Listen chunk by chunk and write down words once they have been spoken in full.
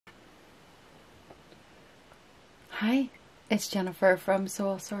Hi, it's Jennifer from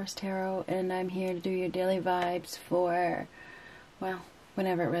Soul Source Tarot, and I'm here to do your daily vibes for, well,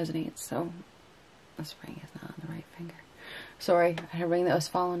 whenever it resonates. So, this ring is not on the right finger. Sorry, I had a ring that was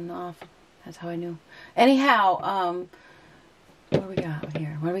falling off. That's how I knew. Anyhow, what do we got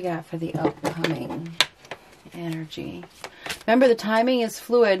here? What do we got for the upcoming energy? Remember, the timing is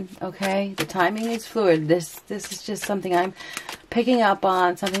fluid, okay? The timing is fluid. This is just something I'm picking up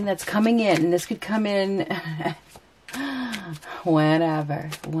on, something that's coming in. And this could come in whenever,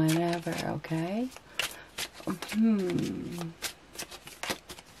 okay?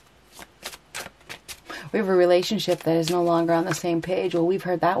 We have a relationship that is no longer on the same page. Well, we've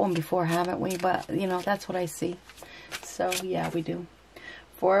heard that one before, haven't we? But, you know, that's what I see. So, yeah, we do.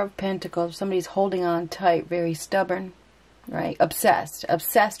 Four of Pentacles. Somebody's holding on tight, very stubborn, right? Obsessed.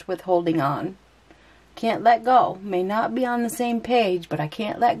 Obsessed with holding on. Can't let go. May not be on the same page, but I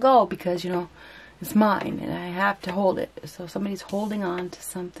can't let go because, you know, it's mine and I have to hold it. So somebody's holding on to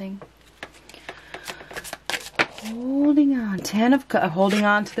something. Holding on. Ten of Cups. Holding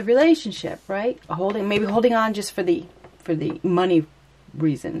on to the relationship, right? Maybe holding on just for the money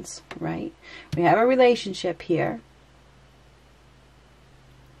reasons, right? We have a relationship here.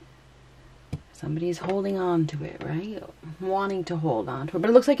 Somebody's holding on to it, right? Wanting to hold on to it. But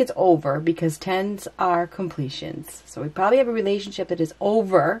it looks like it's over because tens are completions. So we probably have a relationship that is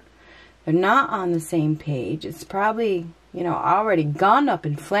over. They're not on the same page. It's probably, you know, already gone up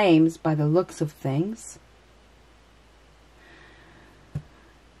in flames by the looks of things.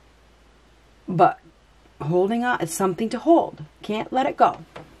 But holding on, it's something to hold. Can't let it go.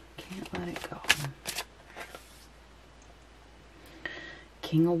 Can't let it go.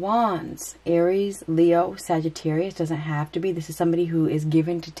 King of Wands, Aries, Leo, Sagittarius. Doesn't have to be. This is somebody who is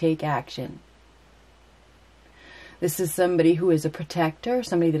given to take action. This is somebody who is a protector,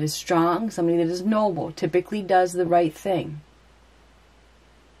 somebody that is strong, somebody that is noble, typically does the right thing.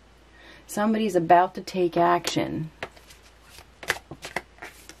 Somebody's about to take action.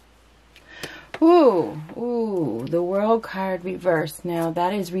 The World card reversed. Now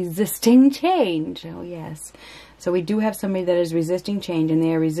that is resisting change. Oh yes. So we do have somebody that is resisting change, and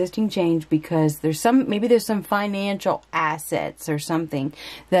they are resisting change because maybe there's some financial assets or something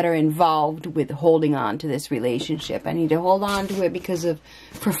that are involved with holding on to this relationship. I need to hold on to it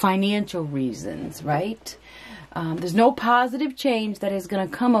for financial reasons, right? There's no positive change that is going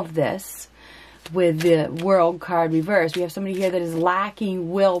to come of this with the World card reversed. We have somebody here that is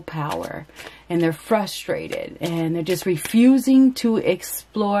lacking willpower, and they're frustrated, and they're just refusing to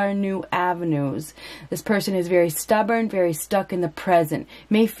explore new avenues. This person is very stubborn, very stuck in the present,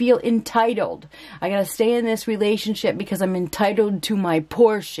 may feel entitled. I gotta stay in this relationship because I'm entitled to my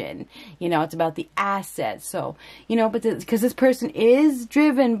portion. You know, it's about the assets. So, you know, but because this person is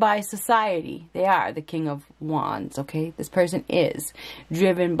driven by society. They are the King of Wands, okay? This person is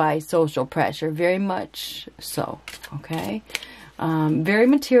driven by social pressure, very much so, okay? Very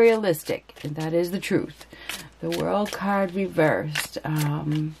materialistic, and that is the truth. The World card reversed.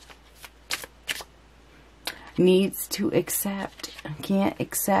 Needs to accept. Can't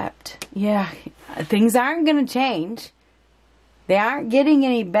accept. Yeah, things aren't going to change. They aren't getting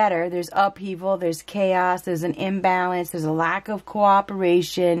any better. There's upheaval. There's chaos. There's an imbalance. There's a lack of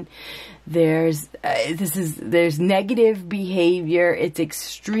cooperation. There's negative behavior. It's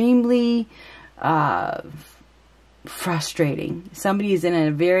extremely frustrating. Somebody is in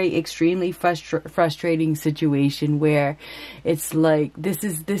a very extremely frustrating situation where it's like this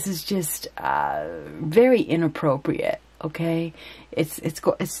is just very inappropriate. Okay,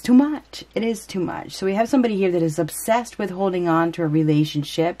 it's too much. It is too much. So we have somebody here that is obsessed with holding on to a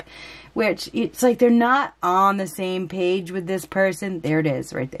relationship, which it's like they're not on the same page with this person. There it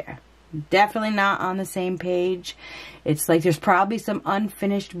is, right there. Definitely not on the same page. It's like there's probably some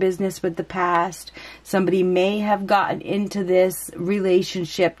unfinished business with the past. Somebody may have gotten into this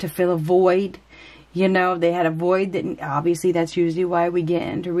relationship to fill a void. You know, they had a void that, obviously that's usually why we get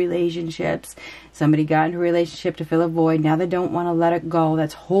into relationships. Somebody got into a relationship to fill a void. Now they don't want to let it go.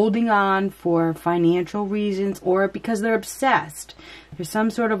 That's holding on for financial reasons or because they're obsessed. There's some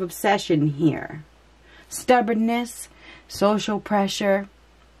sort of obsession here. Stubbornness, social pressure,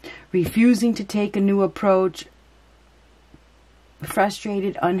 refusing to take a new approach,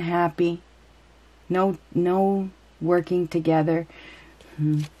 frustrated, unhappy, no working together.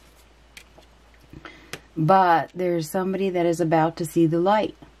 But there's somebody that is about to see the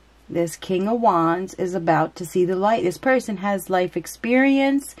light. This King of Wands is about to see the light. This person has life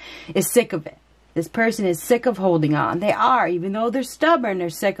experience, is sick of it. This person is sick of holding on. They are, even though they're stubborn, they're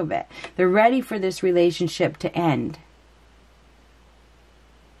sick of it. They're ready for this relationship to end.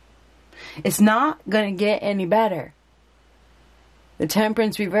 It's not going to get any better. The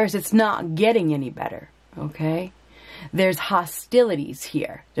Temperance reverse, it's not getting any better, okay? There's hostilities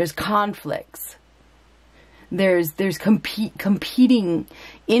here. There's conflicts. There's competing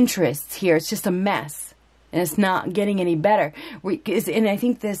interests here. It's just a mess. And it's not getting any better. And I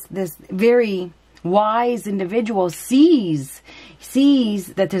think this very wise individual sees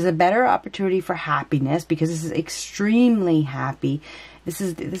that there's a better opportunity for happiness, because this is extremely happy. This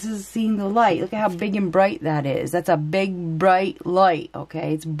is seeing the light. Look at how big and bright that is. That's a big, bright light,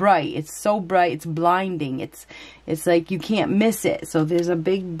 okay? It's bright. It's so bright. It's blinding. It's like you can't miss it. So there's a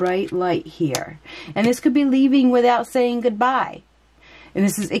big, bright light here. And this could be leaving without saying goodbye. And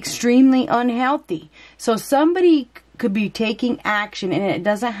this is extremely unhealthy. So somebody could be taking action, and it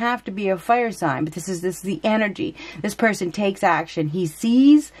doesn't have to be a fire sign, but this is the energy. This person takes action. He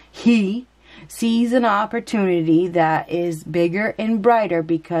sees an opportunity that is bigger and brighter,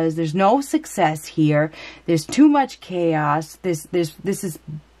 because there's no success here. There's too much chaos. This is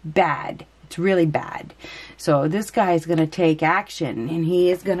bad. It's really bad. So this guy is going to take action, and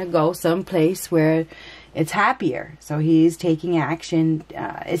he is going to go someplace where it's happier. So he's taking action.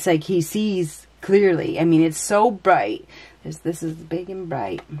 It's like he sees clearly. I mean, it's so bright. This is big and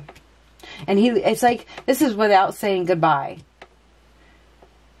bright. And it's like, this is without saying goodbye.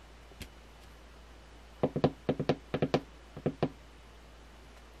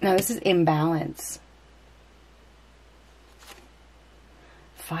 Now this is imbalance.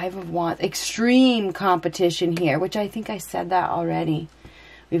 5 of Wands. Extreme competition here, which I think I said that already.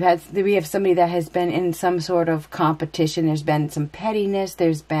 We have somebody that has been in some sort of competition. There's been some pettiness.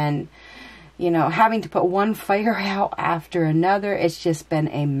 There's been, you know, having to put one fire out after another. It's just been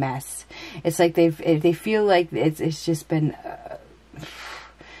a mess. It's like they feel like it's just been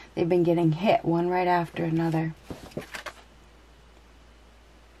they've been getting hit one right after another.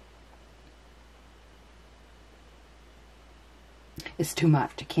 It's too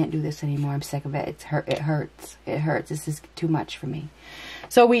much. I can't do this anymore. I'm sick of it. It hurts. It hurts. This is too much for me.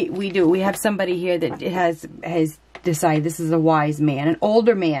 So we have somebody here that has decided. This is a wise man, an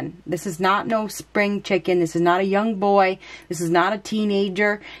older man. This is not no spring chicken. This is not a young boy. This is not a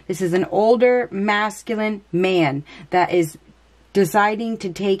teenager. This is an older masculine man that is deciding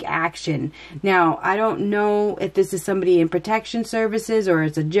to take action. Now, I don't know if this is somebody in protection services or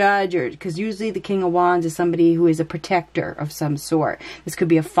it's a judge, or because usually the King of Wands is somebody who is a protector of some sort. This could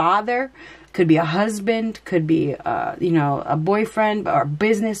be a father, could be a husband, could be you know, a boyfriend or a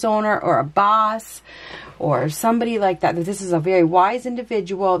business owner or a boss or somebody like that. This is a very wise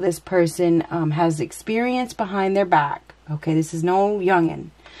individual. This person has experience behind their back. Okay, this is no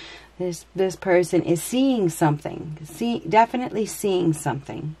youngin'. This person is seeing something. Definitely seeing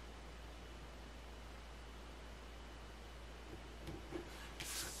something.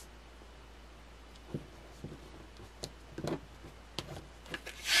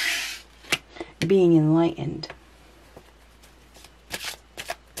 Being enlightened.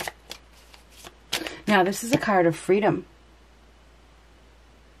 Now, this is a card of freedom.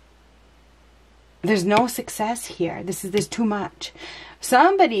 There's no success here. There's too much.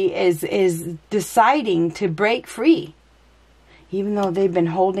 Somebody is deciding to break free. Even though they've been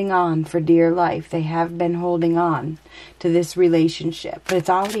holding on for dear life. They have been holding on to this relationship. But it's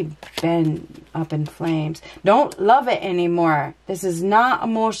already been up in flames. Don't love it anymore. This is not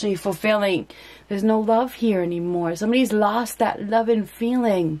emotionally fulfilling. There's no love here anymore. Somebody's lost that love and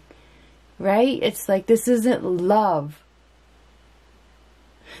feeling. Right? It's like this isn't love.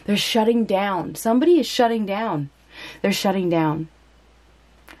 They're shutting down. Somebody is shutting down. They're shutting down.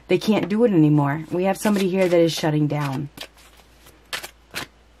 They can't do it anymore. We have somebody here that is shutting down.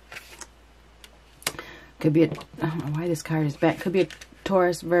 Could be a, I don't know why this card is bent. Could be a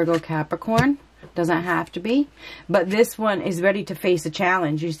Taurus, Virgo, Capricorn. Doesn't have to be. But this one is ready to face a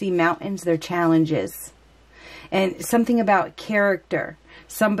challenge. You see mountains, they're challenges. And something about character.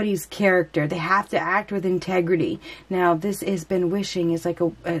 Somebody's character. They have to act with integrity. Now, this has been wishing. Is like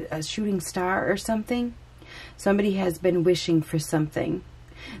a shooting star or something. Somebody has been wishing for something.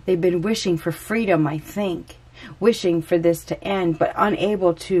 They've been wishing for freedom, I think. Wishing for this to end, but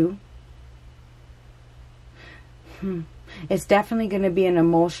unable to. It's definitely going to be an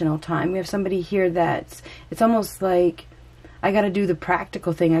emotional time. We have somebody here that's, it's almost like, I got to do the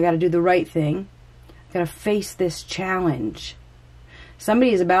practical thing. I got to do the right thing. I got to face this challenge.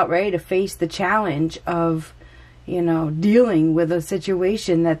 Somebody is about ready to face the challenge of, you know, dealing with a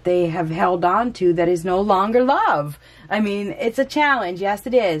situation that they have held on to that is no longer love. I mean, it's a challenge. Yes,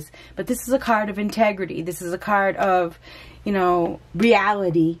 it is. But this is a card of integrity. This is a card of, you know,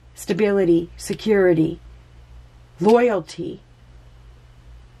 reality, stability, security, loyalty.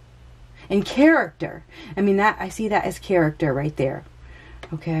 And character. I mean, that I see that as character right there.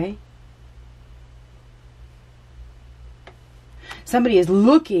 Okay? Somebody is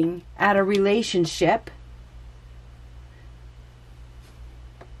looking at a relationship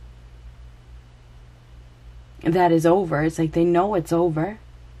that is over. It's like they know it's over,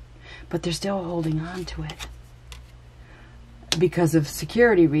 but they're still holding on to it because of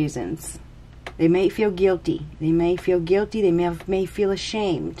security reasons. They may feel guilty. They may feel guilty. They may feel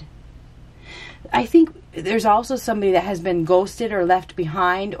ashamed. I think there's also somebody that has been ghosted or left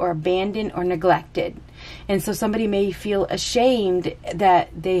behind or abandoned or neglected. And so somebody may feel ashamed that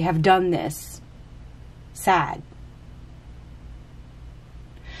they have done this. Sad.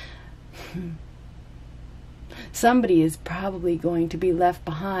 Somebody is probably going to be left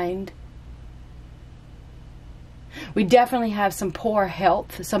behind. We definitely have some poor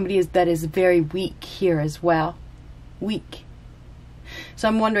health. Somebody that is very weak here as well. Weak. So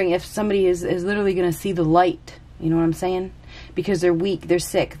I'm wondering if somebody is literally going to see the light. You know what I'm saying? Because they're weak, they're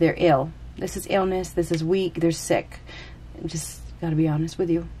sick, they're ill. This is illness, this is weak, they're sick. Just got to be honest with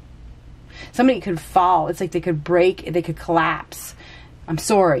you. Somebody could fall. It's like they could break, they could collapse. I'm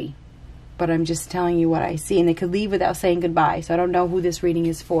sorry, but I'm just telling you what I see. And they could leave without saying goodbye. So I don't know who this reading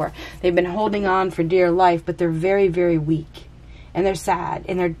is for. They've been holding on for dear life, but they're very, very weak. And they're sad,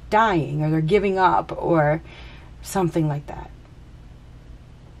 and they're dying, or they're giving up, or something like that.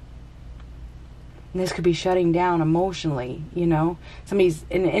 And this could be shutting down emotionally, you know. Somebody's,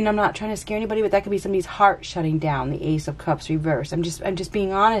 and I'm not trying to scare anybody, but that could be somebody's heart shutting down, the Ace of Cups reverse. I'm just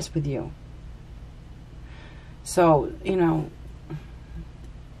being honest with you. So, you know,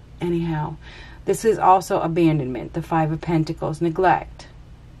 anyhow, this is also abandonment, the Five of Pentacles, neglect.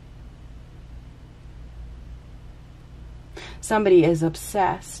 Somebody is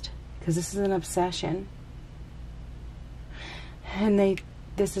obsessed, because this is an obsession. And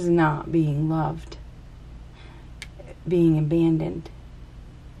this is not being loved. Being abandoned.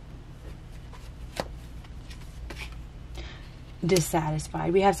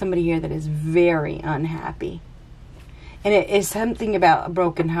 Dissatisfied. We have somebody here that is very unhappy. And it is something about a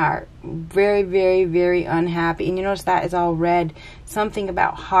broken heart. Very, very, very unhappy. And you notice that is all red. Something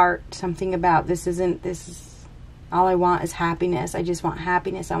about heart. Something about this is all I want is happiness. I just want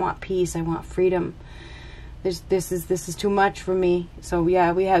happiness. I want peace. I want freedom. This is too much for me. So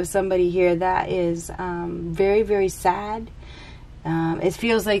yeah, we have somebody here that is very, very sad. It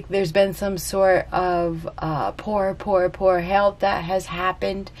feels like there's been some sort of poor health that has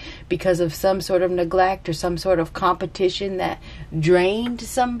happened because of some sort of neglect or some sort of competition that drained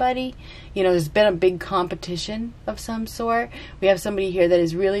somebody. You know, there's been a big competition of some sort. We have somebody here that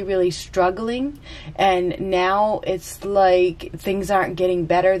is really, really struggling. And now it's like things aren't getting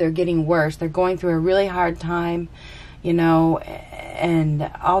better. They're getting worse. They're going through a really hard time, you know,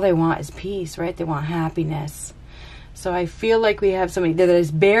 and all they want is peace, right? They want happiness. So I feel like we have somebody that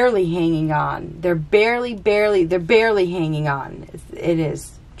is barely hanging on. They're barely hanging on. It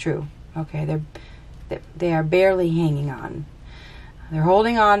is true. Okay, they are barely hanging on. They're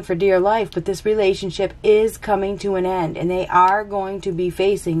holding on for dear life, but this relationship is coming to an end, and they are going to be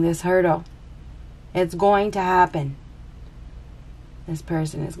facing this hurdle. It's going to happen. This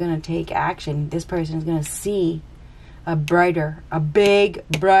person is going to take action. This person is going to see a big,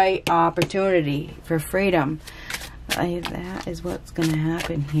 bright opportunity for freedom. That is what's going to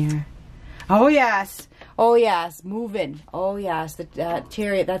happen here. Oh, yes. Oh, yes. Moving. Oh, yes. The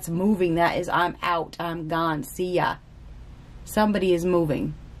chariot, that's moving. That is, I'm out. I'm gone. See ya. Somebody is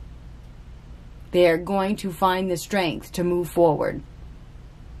moving. They're going to find the strength to move forward.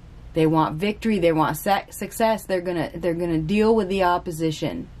 They want victory. They want success. They're gonna deal with the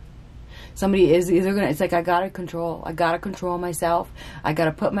opposition. Somebody is either gonna. It's like I gotta control myself. I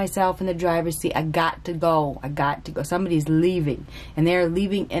gotta put myself in the driver's seat. I got to go. Somebody's leaving, and they're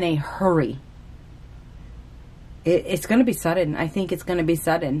leaving in a hurry. It's gonna be sudden. I think it's gonna be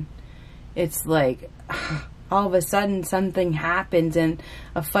sudden. It's like all of a sudden something happens and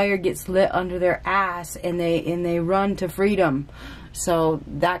a fire gets lit under their ass, and they run to freedom. So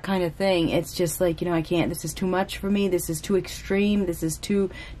that kind of thing, it's just like, you know, I can't, this is too much for me, this is too extreme, this is too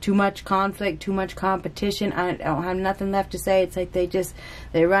much conflict, too much competition, I don't have nothing left to say. It's like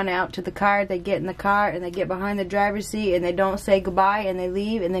they run out to the car, they get in the car, and they get behind the driver's seat, and they don't say goodbye, and they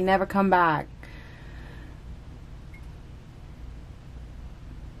leave, and they never come back.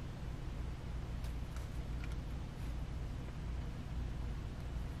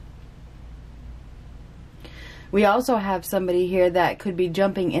 We also have somebody here that could be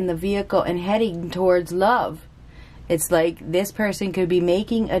jumping in the vehicle and heading towards love. It's like this person could be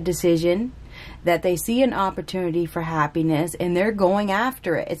making a decision that they see an opportunity for happiness and they're going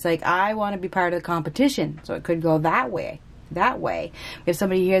after it. It's like, I want to be part of the competition. So it could go that way. That way. We have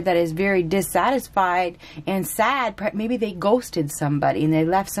somebody here that is very dissatisfied and sad. Maybe they ghosted somebody and they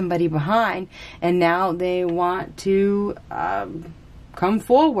left somebody behind, and now they want to come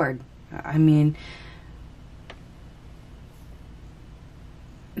forward. I mean,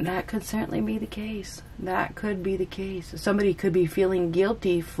 that could certainly be the case. That could be the case. Somebody could be feeling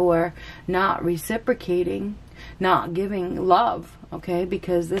guilty for not reciprocating, not giving love, okay?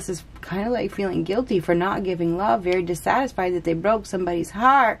 Because this is kind of like feeling guilty for not giving love, very dissatisfied that they broke somebody's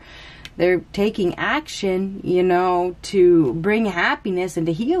heart. They're taking action, you know, to bring happiness and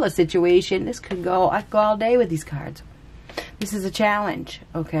to heal a situation. This could go, I could go all day with these cards. This is a challenge,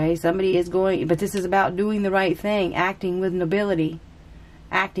 okay? Somebody is going, but this is about doing the right thing, acting with nobility,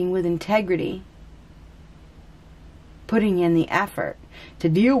 acting with integrity, putting in the effort to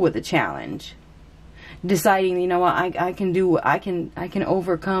deal with the challenge, deciding, you know what, I can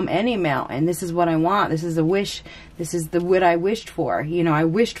overcome any amount, and this is what I want. This is a wish. This is what I wished for. You know, I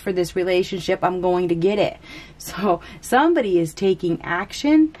wished for this relationship. I'm going to get it. So somebody is taking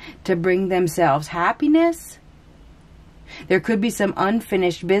action to bring themselves happiness. There could be some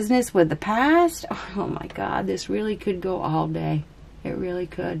unfinished business with the past. Oh my God, this really could go all day. It really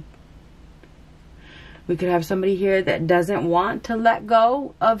could. We could have somebody here that doesn't want to let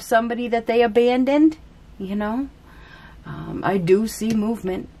go of somebody that they abandoned, you know. I do see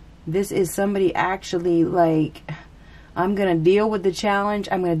movement. This is somebody actually like, I'm going to deal with the challenge.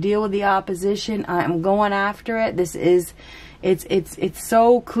 I'm going to deal with the opposition. I'm going after it. This is, it's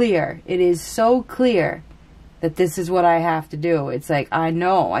so clear. It is so clear that this is what I have to do. It's like, I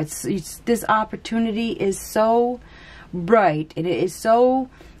know. This opportunity is so bright, and it is so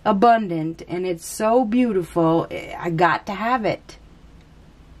abundant, and it's so beautiful. I got to have it.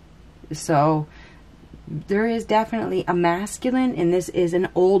 So there is definitely a masculine, and this is an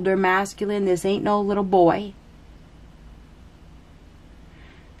older masculine. This ain't no little boy.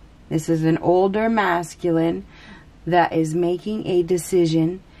 This is an older masculine that is making a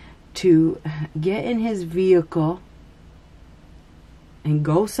decision to get in his vehicle and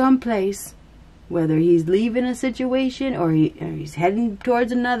go someplace, whether he's leaving a situation or he's heading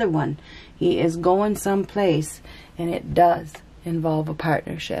towards another one. He is going someplace, and it does involve a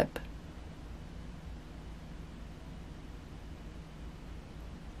partnership.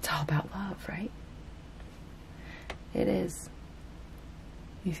 It's all about love, right? It is.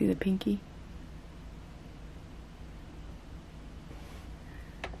 You see the pinky?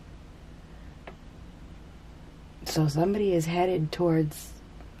 So somebody is headed towards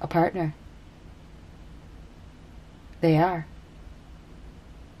a partner. They are.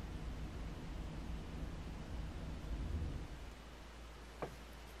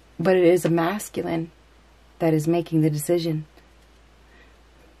 But it is a masculine that is making the decision.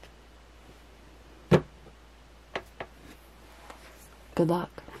 Good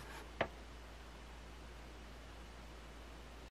luck.